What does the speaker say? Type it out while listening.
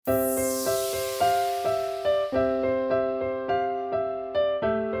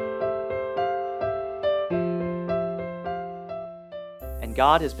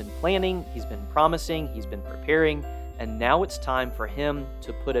God has been planning, He's been promising, He's been preparing, and now it's time for Him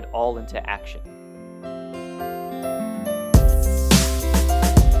to put it all into action.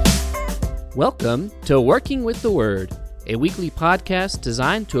 Welcome to Working with the Word, a weekly podcast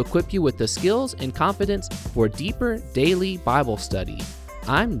designed to equip you with the skills and confidence for deeper daily Bible study.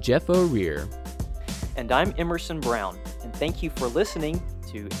 I'm Jeff O'Rear. And I'm Emerson Brown, and thank you for listening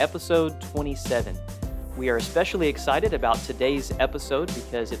to episode 27. We are especially excited about today's episode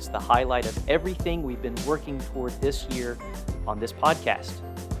because it's the highlight of everything we've been working toward this year on this podcast.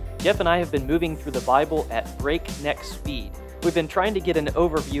 Jeff and I have been moving through the Bible at breakneck speed. We've been trying to get an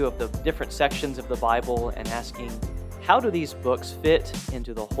overview of the different sections of the Bible and asking, how do these books fit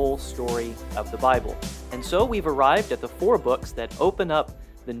into the whole story of the Bible? And so we've arrived at the 4 books that open up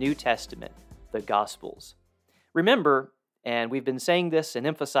the New Testament, the Gospels. Remember, and we've been saying this and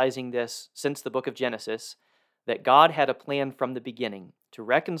emphasizing this since the book of Genesis, that God had a plan from the beginning to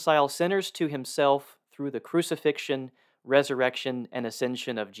reconcile sinners to Himself through the crucifixion, resurrection, and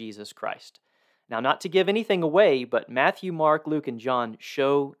ascension of Jesus Christ. Now, not to give anything away, but Matthew, Mark, Luke, and John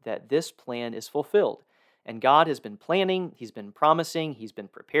show that this plan is fulfilled. And God has been planning, He's been promising, He's been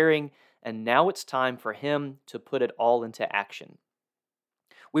preparing, and now it's time for Him to put it all into action.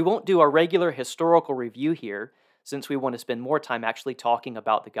 We won't do our regular historical review here, since we want to spend more time actually talking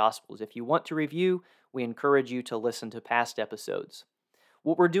about the Gospels. If you want to review, we encourage you to listen to past episodes.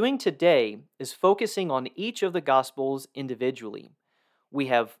 What we're doing today is focusing on each of the Gospels individually. We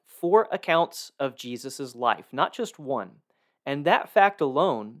have 4 accounts of Jesus' life, not just one. And that fact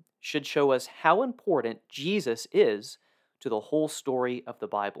alone should show us how important Jesus is to the whole story of the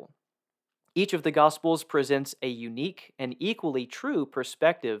Bible. Each of the Gospels presents a unique and equally true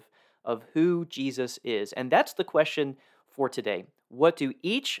perspective of who Jesus is. And that's the question for today. What do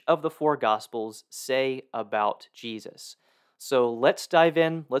each of the 4 Gospels say about Jesus? So let's dive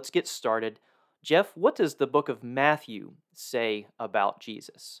in. Let's get started. Jeff, what does the book of Matthew say about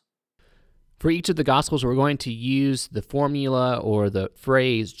Jesus? For each of the Gospels, we're going to use the formula or the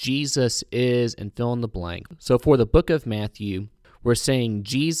phrase, Jesus is, and fill in the blank. So for the book of Matthew, we're saying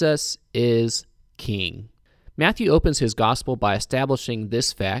Jesus is King. Matthew opens his Gospel by establishing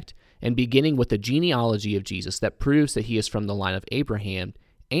this fact and beginning with the genealogy of Jesus that proves that he is from the line of Abraham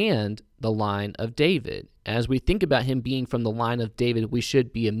and the line of David. As we think about him being from the line of David, we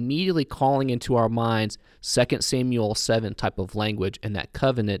should be immediately calling into our minds 2 Samuel 7 type of language and that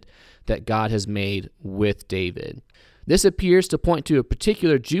covenant that God has made with David. This appears to point to a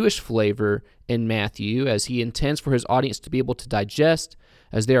particular Jewish flavor in Matthew as he intends for his audience to be able to digest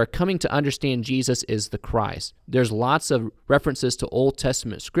as they are coming to understand Jesus is the Christ. There's lots of references to Old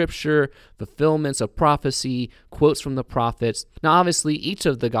Testament scripture, fulfillments of prophecy, quotes from the prophets. Now, obviously, each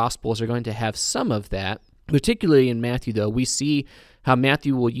of the Gospels are going to have some of that. Particularly in Matthew, though, we see how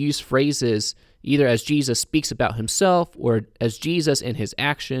Matthew will use phrases either as Jesus speaks about himself or as Jesus in his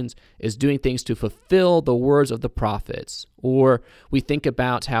actions is doing things to fulfill the words of the prophets. Or we think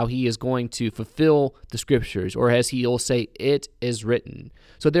about how he is going to fulfill the scriptures, or as he will say, it is written.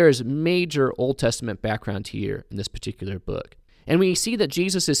 So there is major Old Testament background here in this particular book. And we see that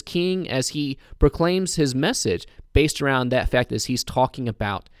Jesus is king as he proclaims his message based around that fact as he's talking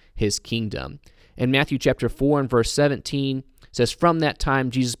about his kingdom. In Matthew chapter 4 and verse 17, says, "From that time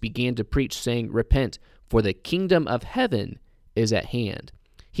Jesus began to preach, saying, Repent, for the kingdom of heaven is at hand.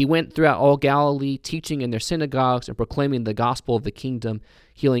 He went throughout all Galilee, teaching in their synagogues and proclaiming the gospel of the kingdom,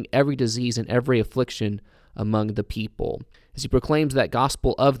 healing every disease and every affliction among the people." As he proclaims that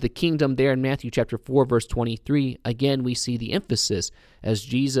gospel of the kingdom there in Matthew chapter 4, verse 23, again we see the emphasis as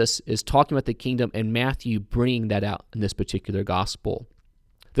Jesus is talking about the kingdom and Matthew bringing that out in this particular gospel.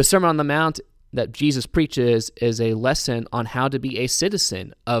 The Sermon on the Mount that Jesus preaches is a lesson on how to be a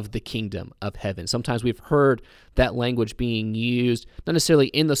citizen of the kingdom of heaven. Sometimes we've heard that language being used, not necessarily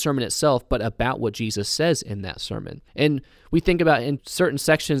in the sermon itself, but about what Jesus says in that sermon. And we think about in certain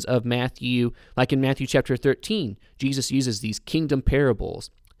sections of Matthew, like in Matthew chapter 13, Jesus uses these kingdom parables.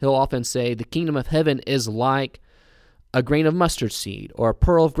 He'll often say, the kingdom of heaven is like a grain of mustard seed, or a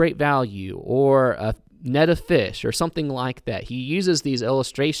pearl of great value, or a net of fish, or something like that. He uses these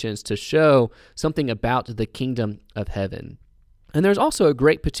illustrations to show something about the kingdom of heaven. And there's also a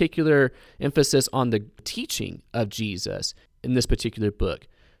great particular emphasis on the teaching of Jesus in this particular book.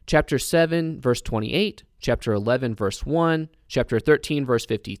 Chapter 7, verse 28, chapter 11, verse 1, chapter 13, verse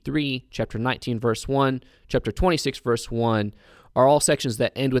 53, chapter 19, verse 1, chapter 26, verse 1, are all sections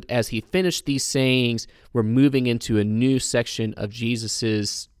that end with, as he finished these sayings, we're moving into a new section of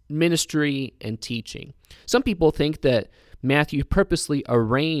Jesus's ministry and teaching. Some people think that Matthew purposely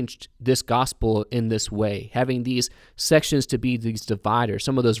arranged this gospel in this way, having these sections to be these dividers.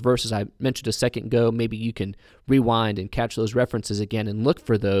 Some of those verses I mentioned a second ago, maybe you can rewind and catch those references again and look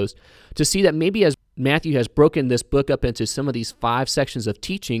for those to see that maybe as Matthew has broken this book up into some of these 5 sections of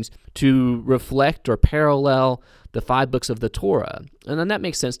teachings to reflect or parallel the 5 books of the Torah. And then that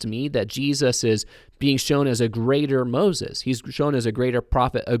makes sense to me that Jesus is being shown as a greater Moses. He's shown as a greater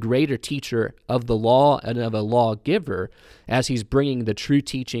prophet, a greater teacher of the law and of a lawgiver as he's bringing the true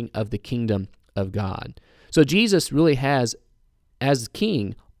teaching of the kingdom of God. So Jesus really has, as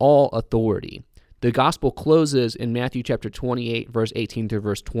king, all authority. The gospel closes in Matthew chapter 28, verse 18 through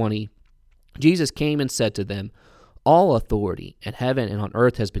verse 20. Jesus came and said to them, "All authority in heaven and on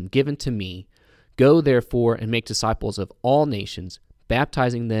earth has been given to me. Go therefore and make disciples of all nations,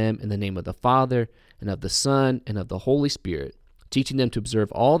 baptizing them in the name of the Father and of the Son and of the Holy Spirit, teaching them to observe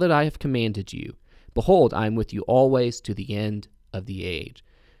all that I have commanded you. Behold, I am with you always to the end of the age."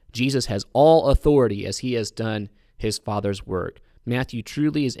 Jesus has all authority as he has done his Father's work. Matthew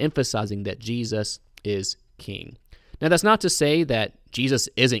truly is emphasizing that Jesus is king. Now, that's not to say that Jesus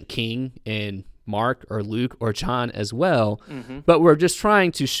isn't king in Mark or Luke or John as well, but we're just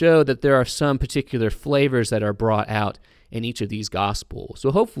trying to show that there are some particular flavors that are brought out in each of these gospels. So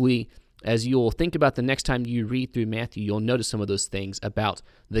hopefully, as you'll think about the next time you read through Matthew, you'll notice some of those things about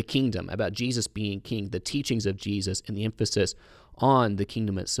the kingdom, about Jesus being king, the teachings of Jesus, and the emphasis on the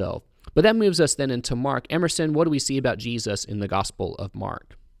kingdom itself. But that moves us then into Mark. Emerson, what do we see about Jesus in the Gospel of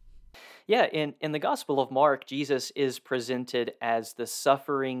Mark? Yeah, in the Gospel of Mark, Jesus is presented as the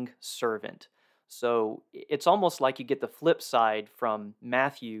suffering servant. So it's almost like you get the flip side from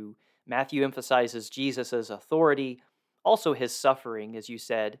Matthew. Matthew emphasizes Jesus' authority, also his suffering, as you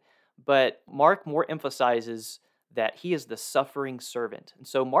said, but Mark more emphasizes that he is the suffering servant. And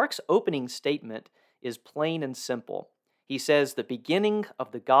so Mark's opening statement is plain and simple. He says, "The beginning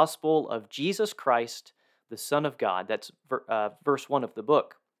of the gospel of Jesus Christ, the Son of God." That's verse 1 of the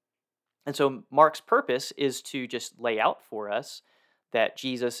book. And so Mark's purpose is to just lay out for us that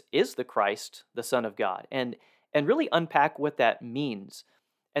Jesus is the Christ, the Son of God, and really unpack what that means.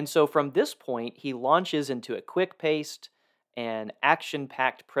 And so from this point, he launches into a quick-paced and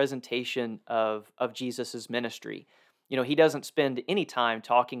action-packed presentation of Jesus' ministry. You know, he doesn't spend any time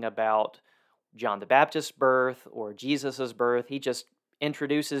talking about John the Baptist's birth or Jesus' birth. He just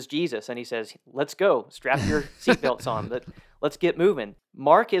introduces Jesus and he says, "Let's go, strap your seatbelts on, let's get moving."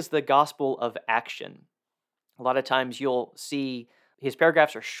 Mark is the gospel of action. A lot of times you'll see his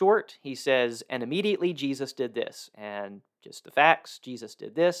paragraphs are short. He says, "And immediately Jesus did this," and just the facts, Jesus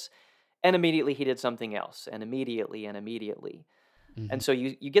did this, and immediately he did something else, and immediately. And so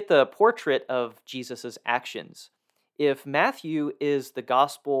you get the portrait of Jesus' actions. If Matthew is the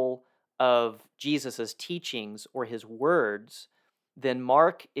gospel of Jesus' teachings or his words, then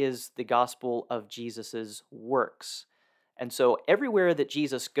Mark is the gospel of Jesus' works. And so everywhere that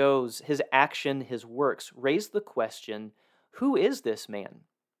Jesus goes, his action, his works raise the question, who is this man?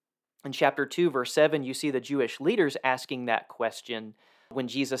 In chapter 2, verse 7, you see the Jewish leaders asking that question when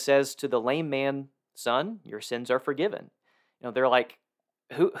Jesus says to the lame man, "Son, your sins are forgiven." You know, they're like,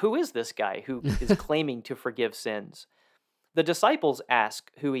 who is this guy who is claiming to forgive sins? The disciples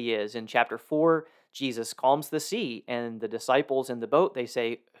ask who he is. In chapter 4, Jesus calms the sea, and the disciples in the boat, they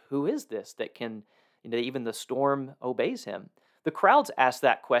say, "Who is this that can, even the storm obeys him?" The crowds ask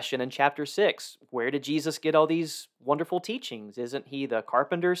that question in chapter 6. Where did Jesus get all these wonderful teachings? Isn't he the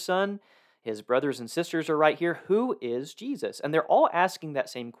carpenter's son? His brothers and sisters are right here. Who is Jesus? And they're all asking that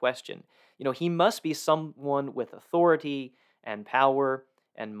same question. You know, he must be someone with authority and power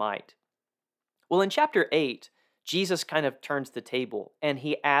and might. Well, in chapter 8, Jesus kind of turns the table and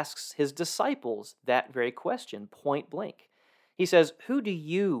he asks his disciples that very question, point blank. He says, "Who do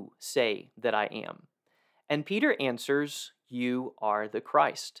you say that I am?" And Peter answers, "You are the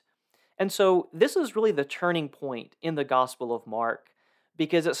Christ." And so this is really the turning point in the Gospel of Mark,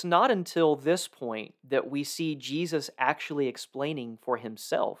 because it's not until this point that we see Jesus actually explaining for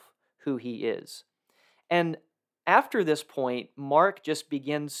himself who he is. And after this point, Mark just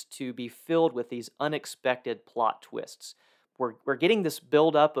begins to be filled with these unexpected plot twists. We're getting this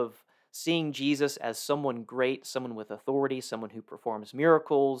buildup of seeing Jesus as someone great, someone with authority, someone who performs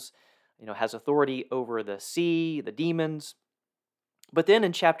miracles, has authority over the sea, the demons. But then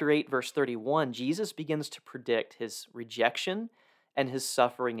in chapter 8, verse 31, Jesus begins to predict his rejection and his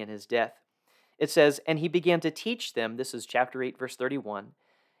suffering and his death. It says, "And he began to teach them," this is chapter 8, verse 31,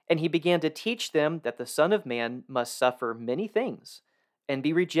 "and he began to teach them that the Son of Man must suffer many things, and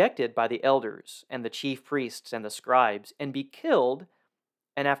be rejected by the elders, and the chief priests, and the scribes, and be killed,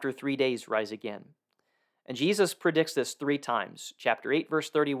 and after 3 days rise again." And Jesus predicts this 3 times: chapter 8, verse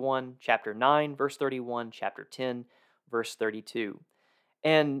 31, chapter 9, verse 31, chapter 10, verse 32.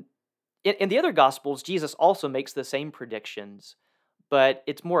 And in the other Gospels, Jesus also makes the same predictions, but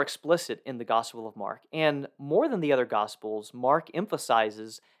it's more explicit in the Gospel of Mark. And more than the other Gospels, Mark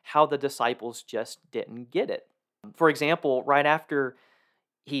emphasizes how the disciples just didn't get it. For example, right after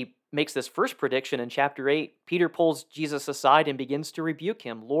he makes this first prediction in chapter 8, Peter pulls Jesus aside and begins to rebuke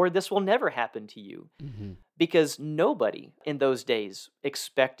him. "Lord, this will never happen to you." Mm-hmm. Because nobody in those days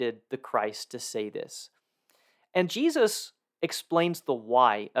expected the Christ to say this. And Jesus explains the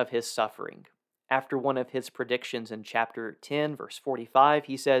why of his suffering. After one of his predictions in chapter 10, verse 45,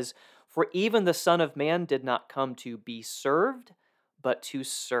 he says, "For even the Son of Man did not come to be served, but to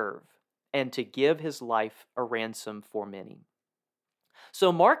serve, and to give his life a ransom for many."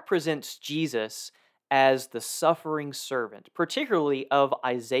 So Mark presents Jesus as the suffering servant, particularly of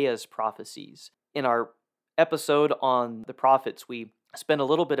Isaiah's prophecies. In our episode on the prophets, we spent a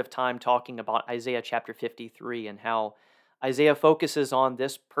little bit of time talking about Isaiah chapter 53 and how Isaiah focuses on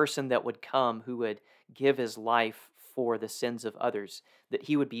this person that would come who would give his life for the sins of others, that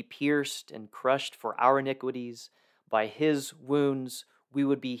he would be pierced and crushed for our iniquities. By his wounds we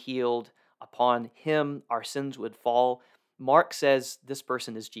would be healed. Upon him our sins would fall. Mark says this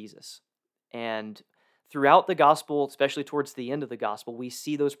person is Jesus. And throughout the gospel, especially towards the end of the gospel, we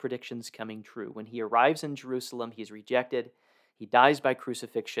see those predictions coming true. When he arrives in Jerusalem, he's rejected, he dies by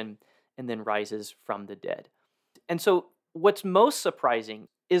crucifixion, and then rises from the dead. And so what's most surprising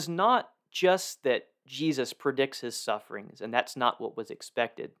is not just that Jesus predicts his sufferings, and that's not what was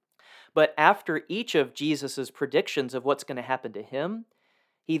expected, but after each of Jesus's predictions of what's going to happen to him,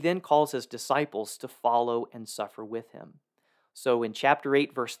 he then calls his disciples to follow and suffer with him. So in chapter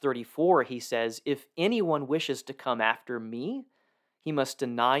 8, verse 34, he says, "If anyone wishes to come after me, he must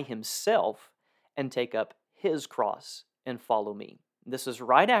deny himself and take up his cross and follow me." This is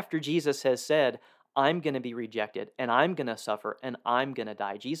right after Jesus has said, "I'm going to be rejected, and I'm going to suffer, and I'm going to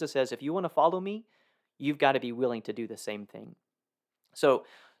die." Jesus says, if you want to follow me, you've got to be willing to do the same thing. So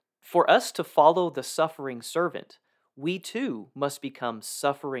for us to follow the suffering servant, we too must become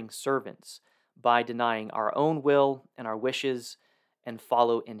suffering servants by denying our own will and our wishes and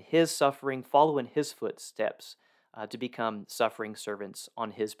follow in his suffering, follow in his footsteps to become suffering servants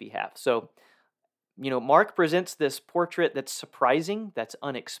on his behalf. So, Mark presents this portrait that's surprising, that's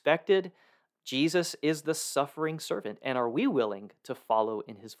unexpected. Jesus is the suffering servant, and are we willing to follow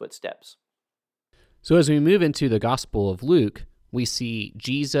in his footsteps? So as we move into the Gospel of Luke, we see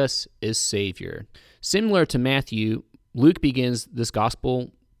Jesus is Savior. Similar to Matthew, Luke begins this Gospel,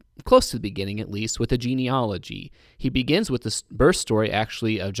 close to the beginning at least, with a genealogy. He begins with the birth story,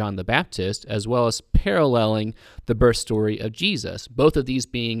 actually, of John the Baptist, as well as paralleling the birth story of Jesus, both of these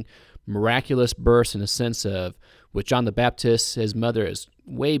being miraculous births in a sense of, with John the Baptist, his mother is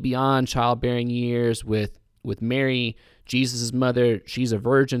way beyond childbearing years. With Mary, Jesus' mother, she's a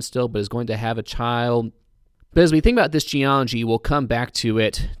virgin still, but is going to have a child. But as we think about this genealogy, we'll come back to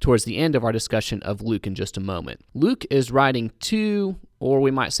it towards the end of our discussion of Luke in just a moment. Luke is writing to, or we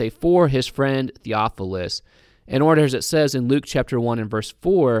might say for, his friend Theophilus, in order, as it says in Luke chapter 1 and verse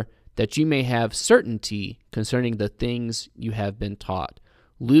 4, that you may have certainty concerning the things you have been taught.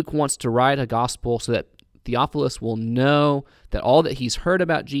 Luke wants to write a gospel so that Theophilus will know that all that he's heard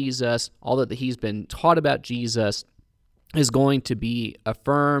about Jesus, all that he's been taught about Jesus, is going to be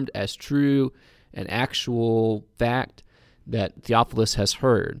affirmed as true, an actual fact that Theophilus has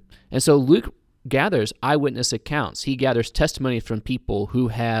heard. And so Luke gathers eyewitness accounts. He gathers testimony from people who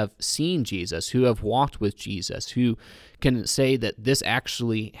have seen Jesus, who have walked with Jesus, who can say that this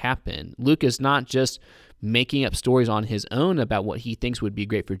actually happened. Luke is not just making up stories on his own about what he thinks would be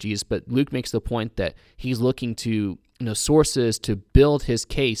great for Jesus, but Luke makes the point that he's looking to sources to build his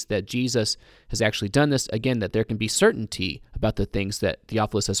case that Jesus has actually done this, again, that there can be certainty about the things that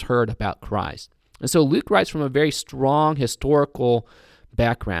Theophilus has heard about Christ. And so Luke writes from a very strong historical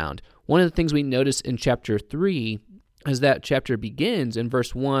background. One of the things we notice in chapter 3 as that chapter begins in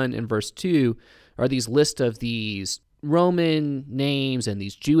verse 1 and verse 2 are these lists of these Roman names and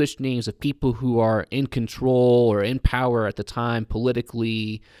these Jewish names of people who are in control or in power at the time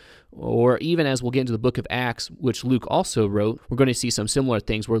politically, or even as we'll get into the book of Acts, which Luke also wrote, we're going to see some similar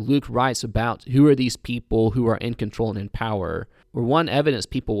things where Luke writes about who are these people who are in control and in power. Or one evidence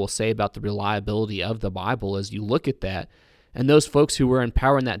people will say about the reliability of the Bible as you look at that, and those folks who were in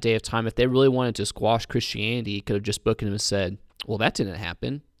power in that day of time, if they really wanted to squash Christianity, could have just spoken to him and said, well, that didn't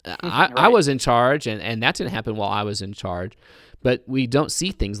happen. I was in charge, and that didn't happen while I was in charge. But we don't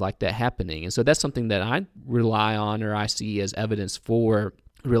see things like that happening. And so that's something that I rely on, or I see as evidence for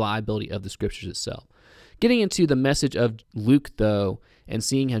reliability of the Scriptures itself. Getting into the message of Luke, though, and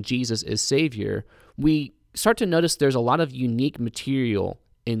seeing how Jesus is Savior, we start to notice there's a lot of unique material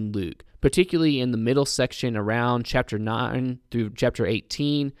in Luke, particularly in the middle section around chapter 9 through chapter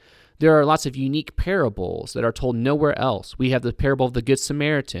 18. There are lots of unique parables that are told nowhere else. We have the parable of the Good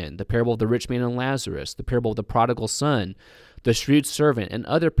Samaritan, the parable of the rich man and Lazarus, the parable of the prodigal son, the shrewd servant, and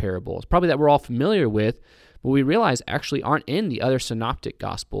other parables, probably that we're all familiar with, but we realize actually aren't in the other synoptic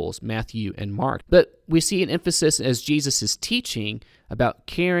gospels, Matthew and Mark. But we see an emphasis as Jesus is teaching about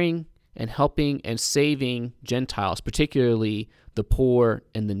caring and helping and saving Gentiles, particularly the poor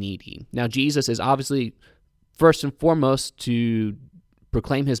and the needy. Now, Jesus is obviously first and foremost to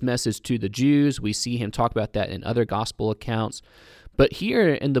proclaim his message to the Jews. We see him talk about that in other gospel accounts. But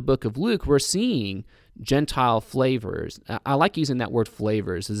here in the book of Luke, we're seeing Gentile flavors. I like using that word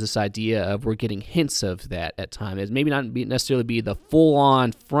flavors as this idea of we're getting hints of that at times. It maybe not necessarily be the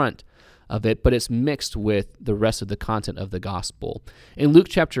full-on front of it, but it's mixed with the rest of the content of the gospel. In Luke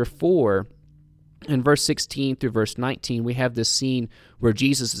chapter 4, in verse 16 through verse 19, we have this scene where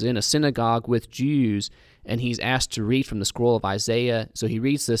Jesus is in a synagogue with Jews, and he's asked to read from the scroll of Isaiah. So he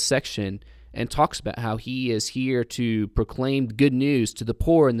reads this section and talks about how he is here to proclaim good news to the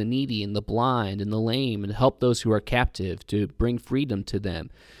poor and the needy and the blind and the lame and help those who are captive, to bring freedom to them.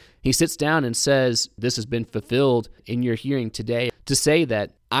 He sits down and says, this has been fulfilled in your hearing today, to say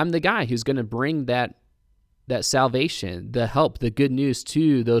that I'm the guy who's going to bring that salvation, the help, the good news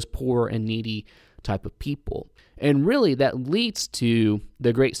to those poor and needy type of people. And really that leads to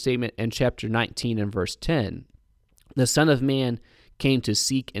the great statement in chapter 19 and verse 10. The Son of Man came to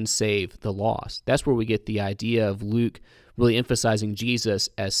seek and save the lost. That's where we get the idea of Luke really emphasizing Jesus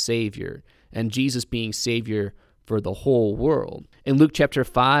as Savior, and Jesus being Savior for the whole world. In Luke chapter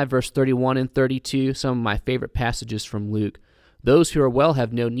 5, verse 31 and 32, some of my favorite passages from Luke, those who are well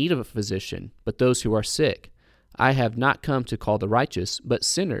have no need of a physician, but those who are sick. I have not come to call the righteous, but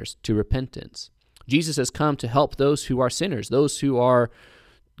sinners to repentance. Jesus has come to help those who are sinners, those who are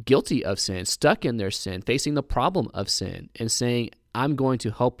guilty of sin, stuck in their sin, facing the problem of sin, and saying, I'm going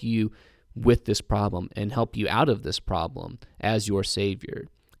to help you with this problem and help you out of this problem as your Savior.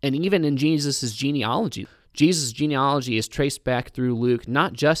 And even in Jesus' genealogy is traced back through Luke,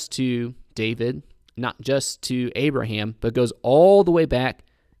 not just to David, not just to Abraham, but goes all the way back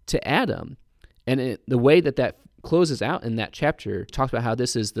to Adam. And the way that closes out in that chapter talks about how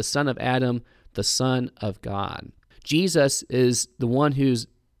this is the son of Adam, the Son of God. Jesus is the one who's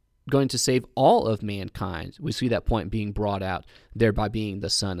going to save all of mankind. We see that point being brought out there by being the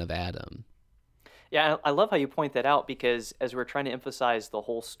son of Adam. Yeah, I love how you point that out, because as we're trying to emphasize the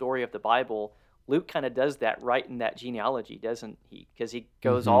whole story of the Bible, Luke kind of does that right in that genealogy, doesn't he? Because he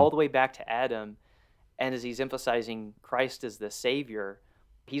goes all the way back to Adam, and as he's emphasizing Christ as the Savior,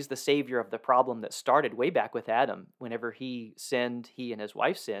 he's the Savior of the problem that started way back with Adam. Whenever he and his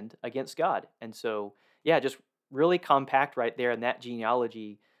wife sinned against God. And so, yeah, just really compact right there in that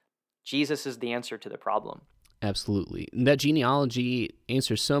genealogy. Jesus is the answer to the problem. Absolutely. And that genealogy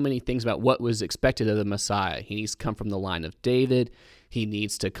answers so many things about what was expected of the Messiah. He needs to come from the line of David. He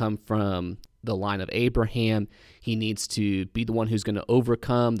needs to come from the line of Abraham. He needs to be the one who's going to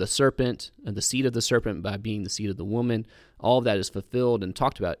overcome the serpent and the seed of the serpent by being the seed of the woman. All of that is fulfilled and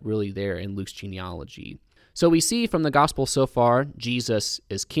talked about really there in Luke's genealogy. So we see from the gospel so far, Jesus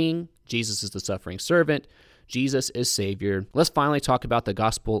is king. Jesus is the suffering servant. Jesus is Savior. Let's finally talk about the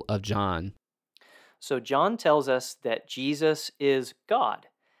Gospel of John. So John tells us that Jesus is God.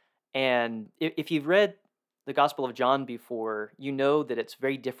 And if you've read the Gospel of John before, you know that it's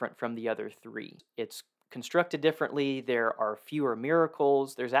very different from the other three. It's constructed differently. There are fewer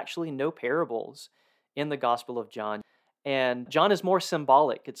miracles. There's actually no parables in the Gospel of John. And John is more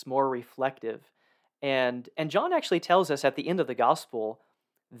symbolic. It's more reflective. And John actually tells us at the end of the Gospel,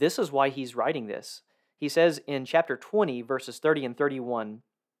 this is why he's writing this. He says in chapter 20, verses 30 and 31,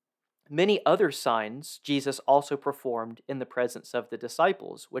 many other signs Jesus also performed in the presence of the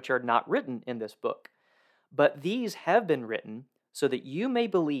disciples, which are not written in this book. But these have been written so that you may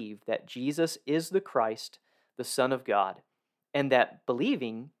believe that Jesus is the Christ, the Son of God, and that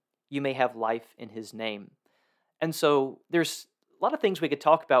believing you may have life in his name. And so there's a lot of things we could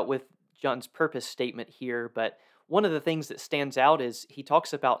talk about with John's purpose statement here, but one of the things that stands out is he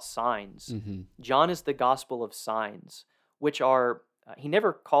talks about signs. John is the gospel of signs, which are, he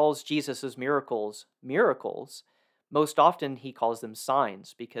never calls Jesus' miracles miracles. Most often he calls them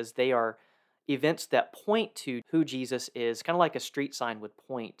signs because they are events that point to who Jesus is, kind of like a street sign would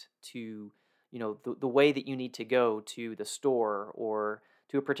point to, the way that you need to go to the store or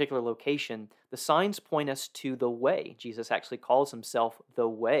to a particular location. The signs point us to the way. Jesus actually calls himself the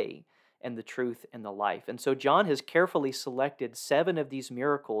way. and the truth and the life. And so John has carefully selected 7 of these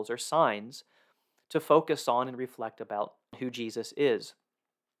miracles or signs to focus on and reflect about who Jesus is.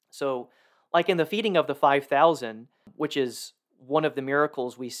 So, like in the feeding of the 5,000, which is one of the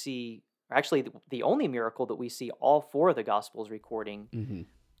miracles we see, or actually the only miracle that we see all 4 of the Gospels recording, Mm-hmm.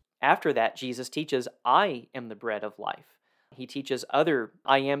 after that, Jesus teaches, I am the bread of life. He teaches other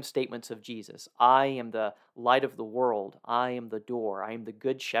I am statements of Jesus. I am the light of the world. I am the door. I am the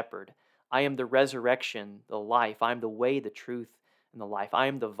good shepherd. I am the resurrection, the life. I am the way, the truth, and the life. I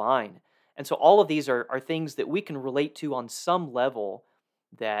am the vine. And so all of these are things that we can relate to on some level,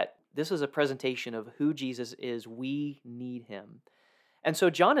 that this is a presentation of who Jesus is. We need him. And so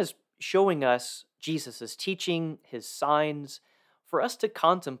John is showing us Jesus' teaching, his signs, for us to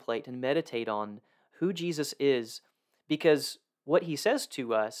contemplate and meditate on who Jesus is, because what he says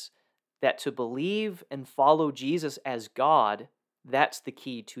to us, that to believe and follow Jesus as God, that's the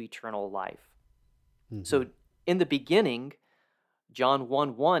key to eternal life. Mm-hmm. So in the beginning, John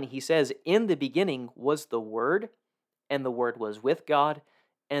 1:1, he says, in the beginning was the Word, and the Word was with God,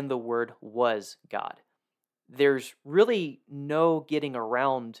 and the Word was God. There's really no getting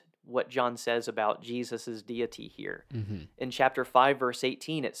around what John says about Jesus' deity here. Mm-hmm. In chapter 5, verse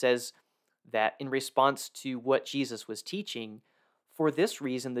 18, it says that in response to what Jesus was teaching, for this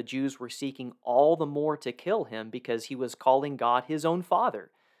reason the Jews were seeking all the more to kill him, because he was calling God his own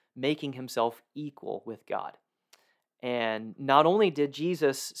Father, making himself equal with God. And not only did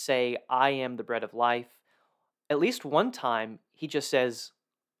Jesus say, I am the bread of life, at least one time he just says,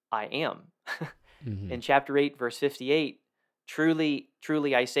 I am. Mm-hmm. In chapter 8, verse 58, truly,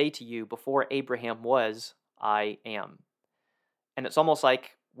 truly I say to you, before Abraham was, I am. And it's almost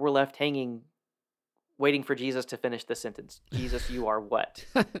like we're left hanging, waiting for Jesus to finish the sentence. Jesus, you are what?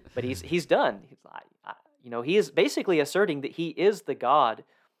 But he's done. He is basically asserting that he is the God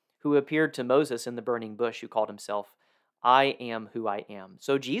who appeared to Moses in the burning bush, who called himself, I am who I am.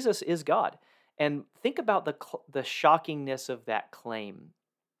 So Jesus is God. And think about the shockingness of that claim.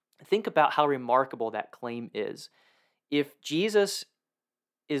 Think about how remarkable that claim is. If Jesus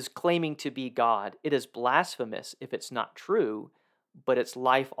is claiming to be God, it is blasphemous if it's not true, but it's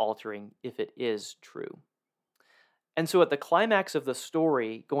life-altering if it is true. And so at the climax of the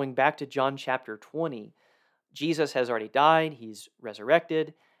story, going back to John chapter 20, Jesus has already died, he's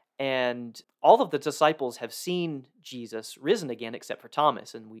resurrected, and all of the disciples have seen Jesus risen again except for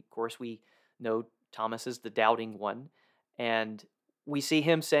Thomas. And of course, we know Thomas is the doubting one. And we see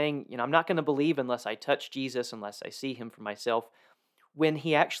him saying, I'm not going to believe unless I touch Jesus, unless I see him for myself. When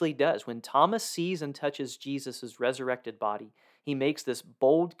he actually does, when Thomas sees and touches Jesus' resurrected body, he makes this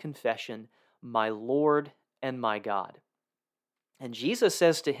bold confession, my Lord and my God. And Jesus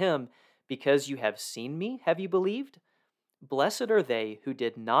says to him, because you have seen me, have you believed? Blessed are they who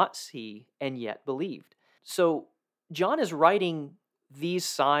did not see and yet believed. So John is writing these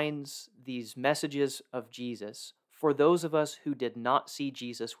signs, these messages of Jesus, for those of us who did not see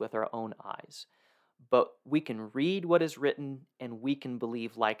Jesus with our own eyes. But we can read what is written and we can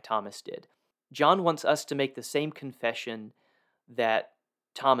believe like Thomas did. John wants us to make the same confession that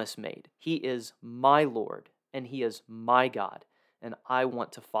Thomas made. He is my Lord and he is my God, and I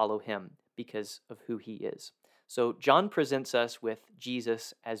want to follow him because of who he is. So John presents us with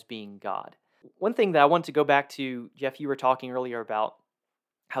Jesus as being God. One thing that I want to go back to, Jeff, you were talking earlier about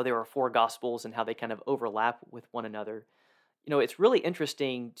how there are 4 Gospels and how they kind of overlap with one another. It's really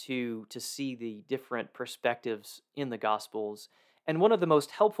interesting to see the different perspectives in the Gospels. And one of the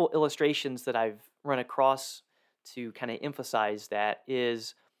most helpful illustrations that I've run across to kind of emphasize that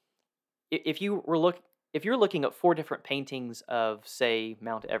is, if you're looking at 4 different paintings of, say,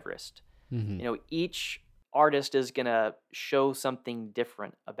 Mount Everest, Mm-hmm. Each artist is going to show something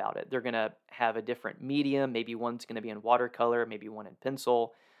different about it. They're going to have a different medium. Maybe one's going to be in watercolor, maybe one in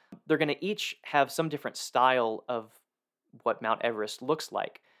pencil. They're going to each have some different style of what Mount Everest looks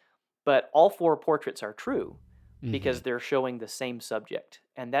like. But all 4 portraits are true because they're showing the same subject.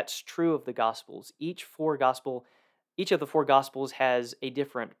 And that's true of the Gospels. Each of the 4 Gospels has a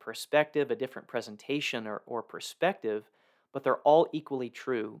different perspective, a different presentation or perspective, but they're all equally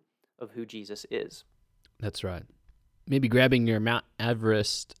true of who Jesus is. That's right. Maybe grabbing your Mount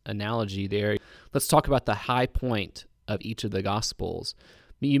Everest analogy there, let's talk about the high point of each of the Gospels.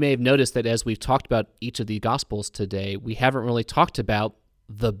 You may have noticed that as we've talked about each of the Gospels today, we haven't really talked about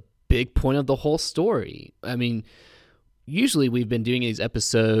the big point of the whole story. I mean, usually we've been doing these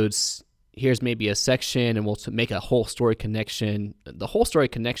episodes, here's maybe a section, and we'll make a whole story connection. The whole story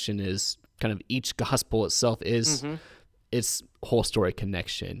connection is kind of each Gospel itself is its whole story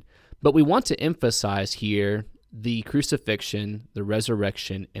connection. But we want to emphasize here the crucifixion, the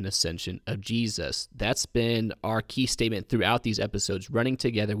resurrection, and ascension of Jesus. That's been our key statement throughout these episodes. Running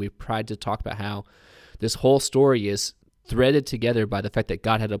together, we've tried to talk about how this whole story is threaded together by the fact that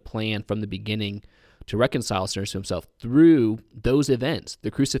God had a plan from the beginning to reconcile sinners to himself through those events,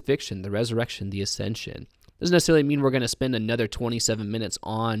 the crucifixion, the resurrection, the ascension. Doesn't necessarily mean we're going to spend another 27 minutes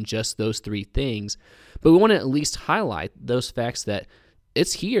on just those three things, but we want to at least highlight those facts that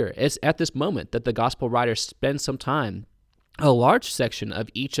it's here. It's at this moment that the gospel writers spend some time, a large section of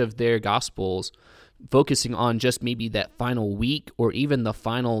each of their gospels, focusing on just maybe that final week or even the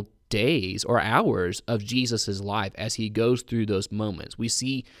final days or hours of Jesus's life as he goes through those moments. We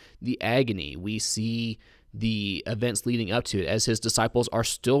see the agony. We see the events leading up to it as his disciples are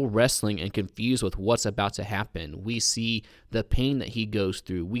still wrestling and confused with what's about to happen. We see the pain that he goes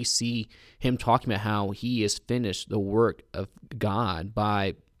through. We see him talking about how he has finished the work of God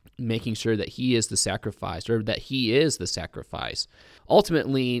by making sure that he is the sacrifice, or that he is the sacrifice,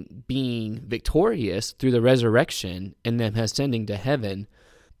 ultimately being victorious through the resurrection and then ascending to heaven,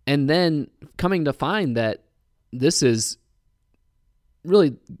 and then coming to find that this is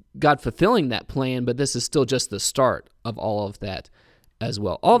really God fulfilling that plan, but this is still just the start of all of that as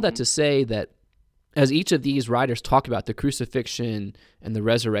well. All of that to say that as each of these writers talk about the crucifixion and the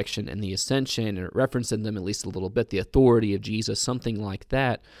resurrection and the ascension, or referencing them at least a little bit, the authority of Jesus, something like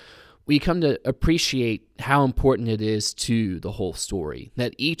that, we come to appreciate how important it is to the whole story,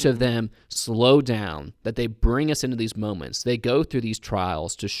 that each of them slow down, that they bring us into these moments. They go through these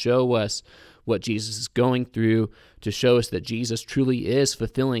trials to show us what Jesus is going through, to show us that Jesus truly is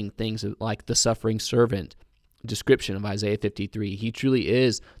fulfilling things like the suffering servant description of Isaiah 53. He truly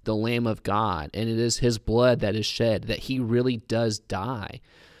is the Lamb of God, and it is his blood that is shed, that he really does die.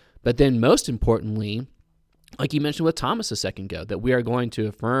 But then most importantly, like you mentioned with Thomas a second ago, that we are going to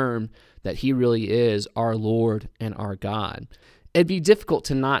affirm that he really is our Lord and our God. It'd be difficult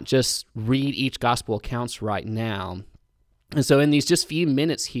to not just read each gospel accounts right now. And so in these just few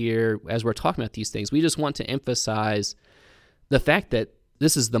minutes here, as we're talking about these things, we just want to emphasize the fact that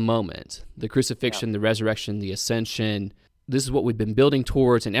this is the moment, the crucifixion, the resurrection, the ascension. This is what we've been building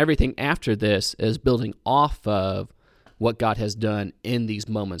towards, and everything after this is building off of what God has done in these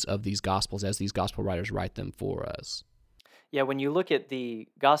moments of these gospels as these gospel writers write them for us. Yeah, when you look at the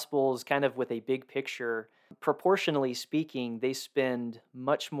Gospels kind of with a big picture, proportionally speaking, they spend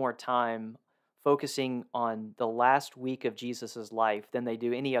much more time focusing on the last week of Jesus's life than they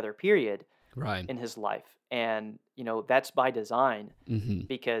do any other period in his life. And, that's by design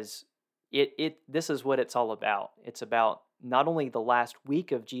because this is what it's all about. It's about not only the last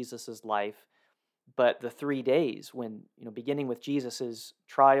week of Jesus's life, but the 3 days when, beginning with Jesus's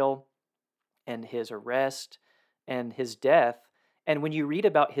trial and his arrest and his death. And when you read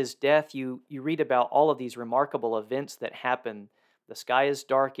about his death, you read about all of these remarkable events that happen. The sky is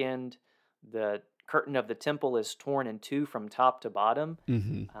darkened, the curtain of the temple is torn in two from top to bottom.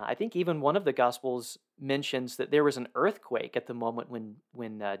 I think even one of the Gospels mentions that there was an earthquake at the moment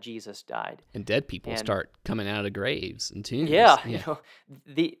when Jesus died. And dead people start coming out of graves and tombs.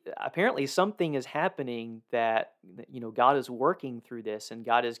 Apparently something is happening that God is working through this, and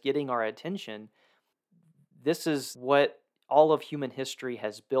God is getting our attention. This is what all of human history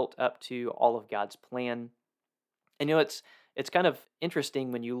has built up to, all of God's plan. And it's kind of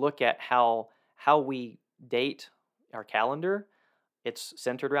interesting when you look at how we date our calendar. It's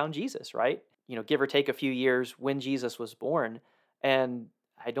centered around Jesus, right? Give or take a few years when Jesus was born. And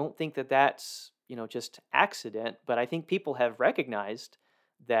I don't think that that's, just accident, but I think people have recognized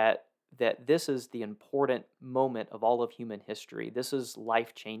that this is the important moment of all of human history. This is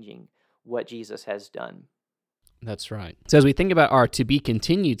life-changing, what Jesus has done. That's right. So as we think about our to be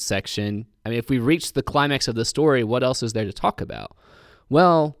continued section, if we reach the climax of the story, what else is there to talk about?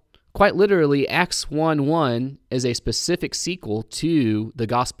 Well, quite literally, Acts 1:1 is a specific sequel to the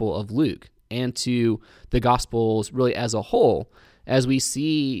Gospel of Luke and to the Gospels really as a whole, as we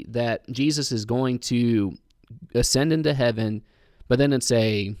see that Jesus is going to ascend into heaven, but then it's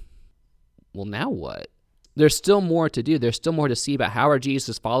well, now what? There's still more to do. There's still more to see about how are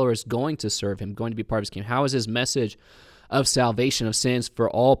Jesus' followers going to serve him, going to be part of his kingdom. How is his message of salvation of sins for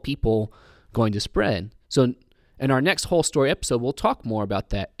all people going to spread? So in our next whole story episode, we'll talk more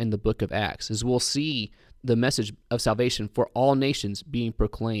about that in the book of Acts, as we'll see the message of salvation for all nations being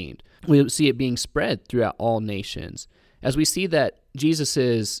proclaimed. We'll see it being spread throughout all nations. As we see that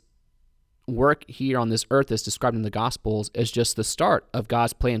Jesus' work here on this earth as described in the Gospels is just the start of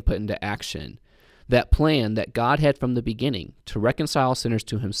God's plan put into action. That plan that God had from the beginning to reconcile sinners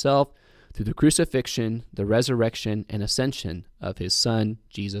to himself through the crucifixion, the resurrection, and ascension of his Son,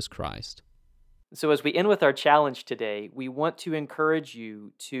 Jesus Christ. So, as we end with our challenge today, we want to encourage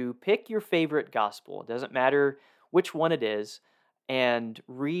you to pick your favorite gospel. It doesn't matter which one it is, and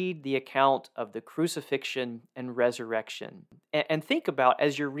read the account of the crucifixion and resurrection. And think about,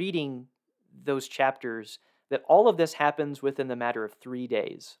 as you're reading those chapters, that all of this happens within the matter of 3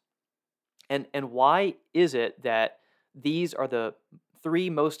 days. And why is it that these are the 3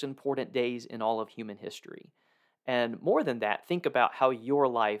 most important days in all of human history? And more than that, think about how your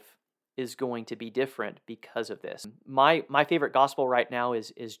life is going to be different because of this. My favorite gospel right now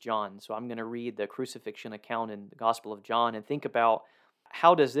is John. So I'm going to read the crucifixion account in the Gospel of John and think about,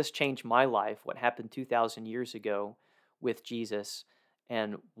 how does this change my life? What happened 2,000 years ago with Jesus?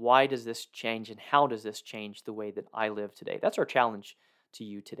 And why does this change, and how does this change the way that I live today? That's our challenge to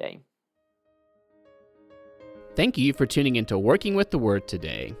you today. Thank you for tuning into Working with the Word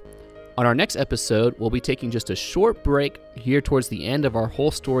today. On our next episode, we'll be taking just a short break here towards the end of our whole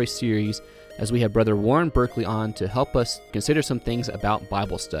story series, as we have Brother Warren Berkeley on to help us consider some things about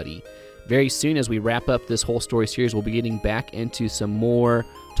Bible study. Very soon, as we wrap up this whole story series, we'll be getting back into some more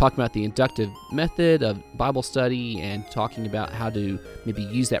talking about the inductive method of Bible study and talking about how to maybe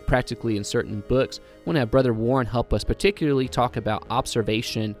use that practically in certain books. I want to have Brother Warren help us particularly talk about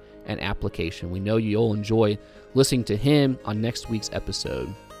observation and application. We know you'll enjoy listening to him on next week's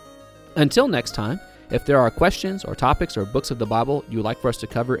episode. Until next time, if there are questions or topics or books of the Bible you would like for us to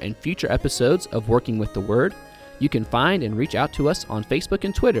cover in future episodes of Working with the Word, you can find and reach out to us on Facebook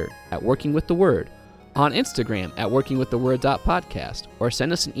and Twitter at Working with the Word, on Instagram at workingwiththeword.podcast, or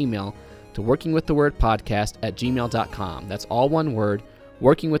send us an email to workingwiththewordpodcast@gmail.com. That's all one word,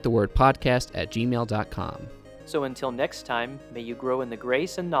 workingwiththewordpodcast@gmail.com. So until next time, may you grow in the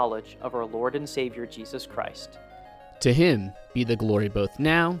grace and knowledge of our Lord and Savior Jesus Christ. To him be the glory both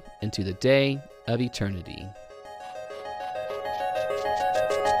now and to the day of eternity.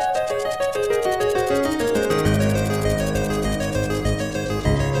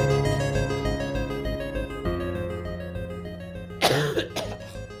 I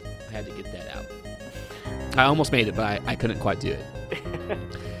had to get that out. I almost made it, but I couldn't quite do it.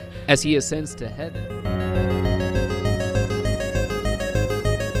 As he ascends to heaven.